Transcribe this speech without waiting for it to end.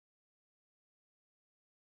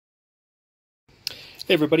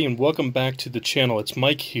Hey everybody, and welcome back to the channel. It's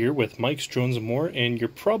Mike here with Mike's Drones and More, and you're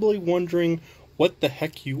probably wondering what the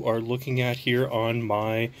heck you are looking at here on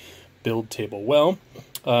my build table. Well,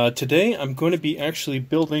 today I'm going to be actually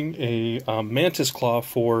building a Mantis claw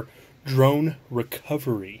for drone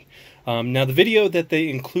recovery. Now the video that they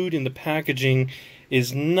include in the packaging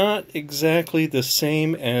is not exactly the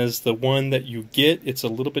same as the one that you get. It's a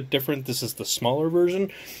little bit different. This is the smaller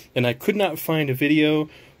version, and I could not find a video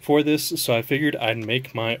for this, so I figured I'd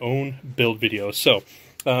make my own build video. So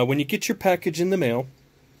when you get your package in the mail,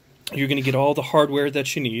 you're going to get all the hardware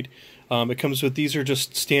that you need. It comes with, these are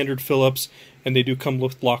just standard Phillips, and they do come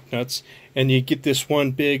with lock nuts, and you get this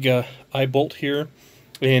one big eye bolt here,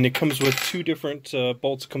 and it comes with two different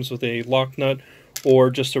bolts. It comes with a lock nut or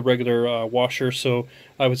just a regular washer, so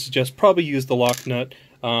I would suggest probably use the lock nut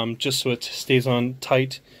just so it stays on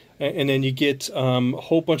tight. And then you get a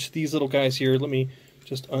whole bunch of these little guys here. Let me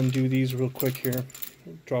just undo these real quick here,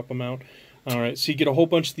 drop them out. Alright, so you get a whole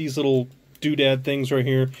bunch of these little doodad things right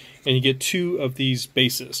here, and you get two of these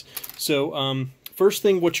bases. So first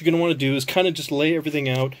thing what you're going to want to do is kind of just lay everything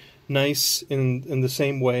out nice in the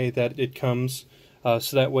same way that it comes,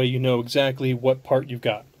 so that way you know exactly what part you've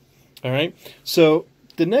got. Alright, so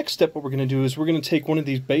the next step what we're going to do is we're going to take one of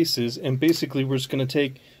these bases, and basically we're just going to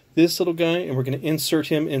take this little guy and we're going to insert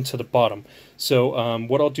him into the bottom. So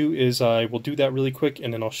what I'll do is I will do that really quick,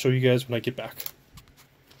 and then I'll show you guys when I get back.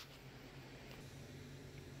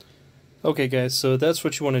 Okay guys, so that's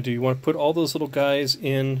what you want to do. You want to put all those little guys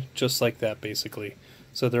in just like that, basically.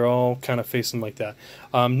 So they're all kind of facing like that.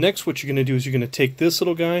 Next what you're going to do is you're going to take this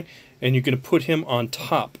little guy and you're going to put him on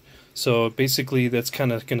top. So basically that's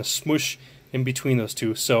kind of going to smush in between those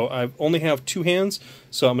two. So I only have two hands,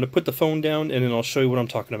 so I'm going to put the phone down and then I'll show you what I'm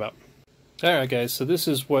talking about. Alright guys, so this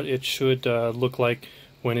is what it should look like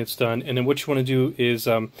when it's done. And then what you want to do is,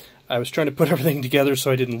 I was trying to put everything together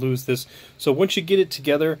so I didn't lose this. So once you get it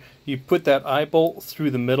together, you put that eye bolt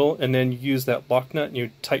through the middle, and then you use that lock nut and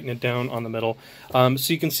you tighten it down on the middle.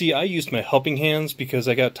 So you can see I used my helping hands because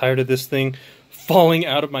I got tired of this thing falling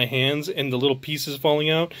out of my hands and the little pieces falling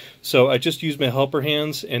out. So I just used my helper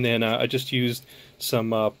hands, and then I just used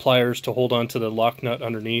some pliers to hold on to the lock nut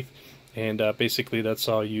underneath. And basically that's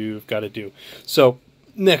all you've got to do. So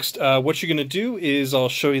next, what you're going to do is I'll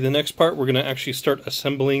show you the next part. We're going to actually start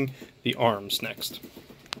assembling the arms next.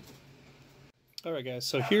 Alright guys,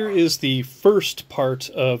 so here is the first part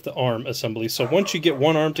of the arm assembly. So once you get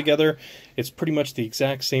one arm together, it's pretty much the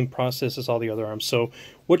exact same process as all the other arms. So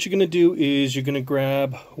what you're going to do is you're going to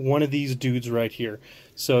grab one of these dudes right here.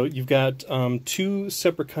 So you've got two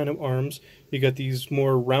separate kind of arms. You've got these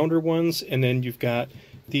more rounder ones, and then you've got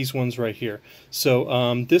these ones right here.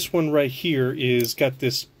 So this one right here is got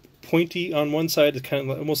this pointy on one side. It's kind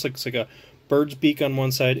of almost like it's like a bird's beak on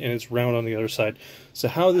one side, and it's round on the other side. So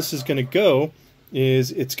how this is going to go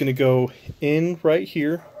is it's going to go in right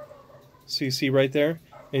here. So you see right there,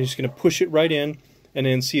 and you're just going to push it right in, and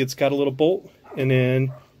then see it's got a little bolt, and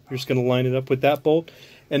then you're just going to line it up with that bolt.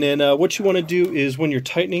 And then what you want to do is when you're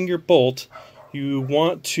tightening your bolt, you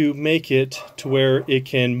want to make it to where it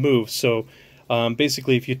can move. So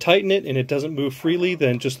basically, if you tighten it and it doesn't move freely,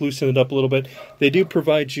 then just loosen it up a little bit. They do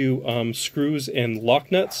provide you screws and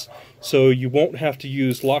lock nuts, so you won't have to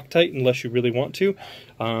use Loctite unless you really want to.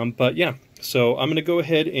 But yeah, so I'm going to go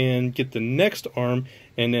ahead and get the next arm,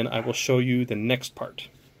 and then I will show you the next part.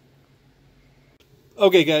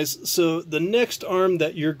 Okay guys, so the next arm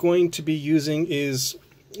that you're going to be using is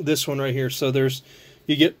this one right here. So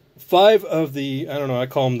you get 5 of the, I don't know, I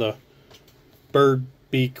call them the bird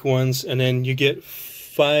beak ones, and then you get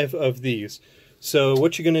 5 of these. So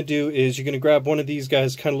what you're going to do is you're going to grab one of these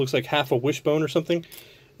guys, kind of looks like half a wishbone or something,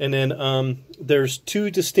 and then there's 2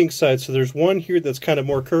 distinct sides. So there's one here that's kind of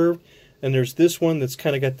more curved, and there's this one that's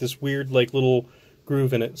kind of got this weird like little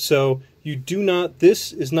groove in it. So you do not,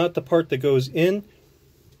 this is not the part that goes in.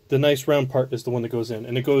 The nice round part is the one that goes in,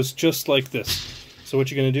 and it goes just like this. So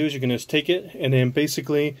what you're going to do is you're going to just take it, and then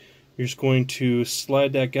basically you're just going to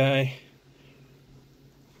slide that guy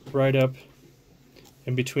right up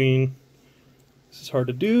in between. This is hard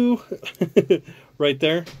to do. Right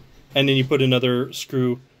there, and then you put another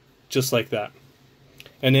screw just like that.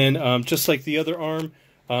 And then just like the other arm,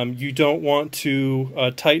 you don't want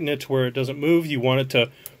to tighten it to where it doesn't move. You want it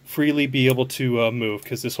to freely be able to move,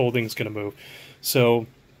 because this whole thing's going to move. So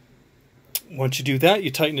once you do that,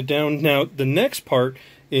 you tighten it down. Now the next part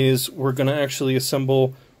is we're going to actually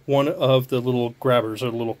assemble one of the little grabbers,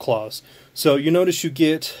 or the little claws. So you notice you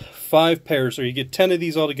get 5 pairs, or you get 10 of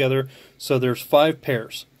these all together, so there's 5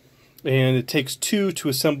 pairs. And it takes 2 to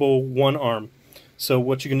assemble one arm. So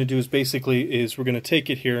what you're going to do is basically we're going to take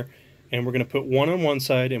it here, and we're going to put one on one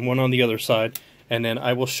side and one on the other side, and then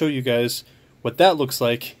I will show you guys what that looks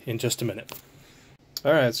like in just a minute.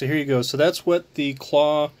 Alright, so here you go. So that's what the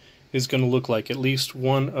claw is going to look like, at least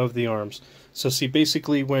one of the arms. So see,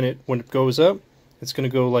 basically when it goes up, it's going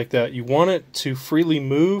to go like that. You want it to freely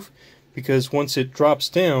move, because once it drops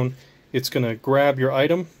down, it's going to grab your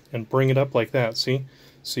item and bring it up like that, see?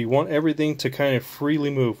 So you want everything to kind of freely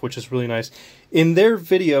move, which is really nice. In their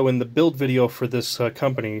video, in the build video for this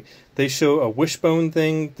company, they show a wishbone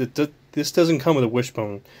thing. This doesn't come with a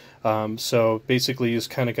wishbone. So basically you just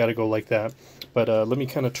kind of got to go like that. But let me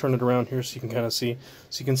kind of turn it around here so you can kind of see.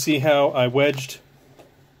 So you can see how I wedged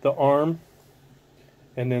the arm,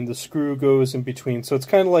 and then the screw goes in between. So it's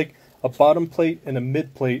kind of like a bottom plate and a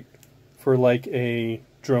mid plate for like a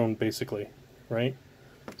drone, basically, right?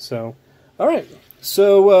 So, alright.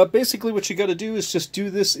 So basically what you got to do is just do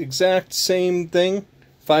this exact same thing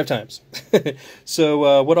 5 times.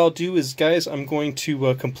 So what I'll do is, guys, I'm going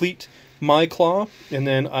to complete my claw, and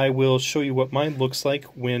then I will show you what mine looks like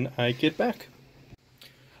when I get back.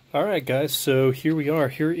 Alright guys, so here we are.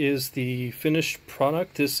 Here is the finished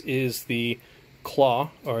product. This is the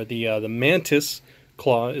claw, or the Mantis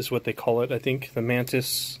claw is what they call it. I think the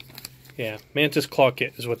Mantis, yeah, Mantis claw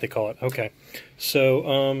kit is what they call it. Okay,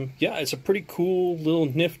 so yeah, it's a pretty cool little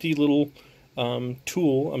nifty little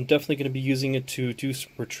tool. I'm definitely going to be using it to do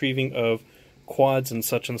some retrieving of quads and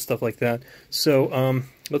such and stuff like that. So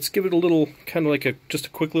let's give it a little, kind of like just a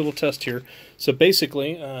quick little test here. So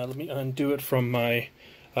basically, let me undo it from my,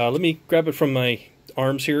 let me grab it from my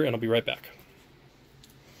arms here, and I'll be right back.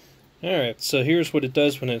 Alright, so here's what it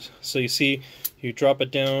does when it, so you see, you drop it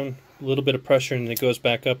down, a little bit of pressure, and it goes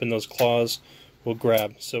back up, and those claws will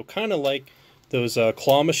grab. So kind of like those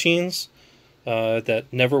claw machines that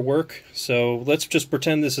never work. So let's just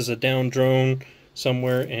pretend this is a down drone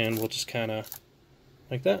somewhere, and we'll just kind of,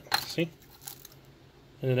 like that, see?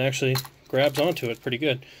 And it actually grabs onto it pretty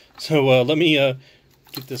good. So let me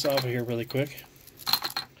get this off of here really quick.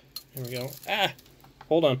 There we go. Ah!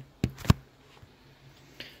 Hold on.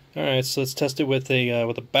 Alright, so let's test it with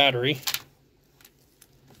a battery.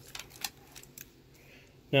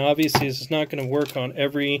 Now obviously this is not going to work on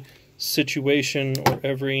every situation or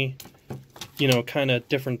every, you know, kind of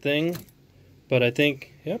different thing. But I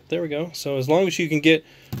think, yep, there we go. So as long as you can get,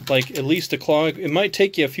 like, at least a claw, it might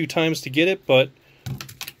take you a few times to get it, but,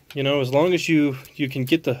 you know, as long as you can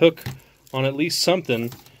get the hook on at least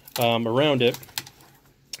something around it,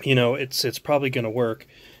 you know, it's probably going to work.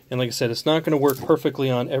 And like I said, it's not going to work perfectly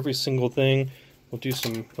on every single thing. We'll do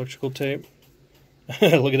some electrical tape.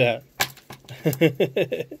 Look at that.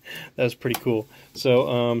 That was pretty cool.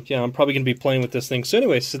 So yeah, I'm probably going to be playing with this thing. So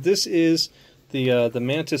anyway, so this is the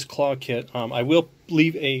Mantis claw kit. I will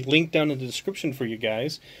leave a link down in the description for you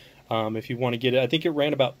guys if you want to get it. I think it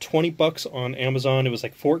ran about 20 bucks on Amazon. It was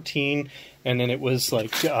like 14, and then it was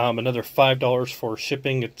like another $5 for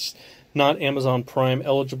shipping. It's not Amazon Prime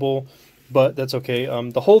eligible, but that's okay.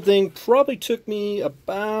 The whole thing probably took me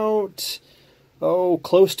about,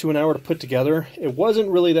 close to an hour to put together. It wasn't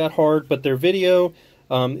really that hard, but their video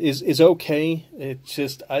is okay. It's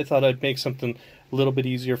just, I thought I'd make something a little bit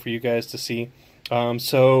easier for you guys to see.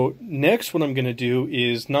 So next what I'm going to do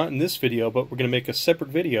is, not in this video, but we're going to make a separate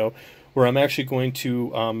video where I'm actually going to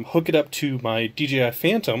hook it up to my DJI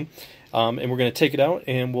Phantom, and we're going to take it out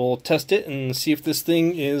and we'll test it and see if this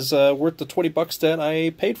thing is worth the 20 bucks that I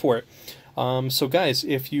paid for it. So guys,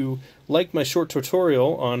 if you like my short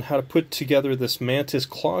tutorial on how to put together this Mantis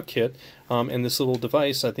claw kit and this little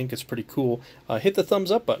device, I think it's pretty cool, hit the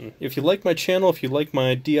thumbs up button. If you like my channel, if you like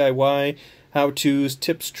my DIY how-tos,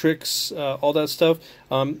 tips, tricks, all that stuff,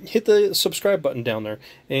 hit the subscribe button down there.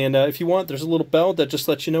 And if you want, there's a little bell that just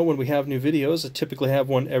lets you know when we have new videos. I typically have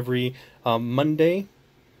one every Monday.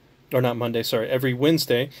 Or not Monday, sorry, every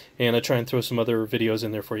Wednesday, and I try and throw some other videos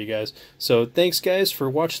in there for you guys. So thanks guys for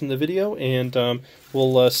watching the video, and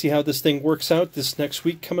we'll see how this thing works out this next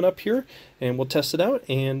week coming up here, and we'll test it out,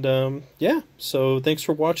 and yeah, so thanks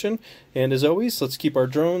for watching, and as always, let's keep our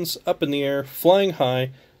drones up in the air, flying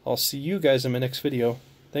high. I'll see you guys in my next video.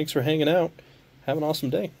 Thanks for hanging out. Have an awesome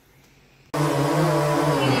day.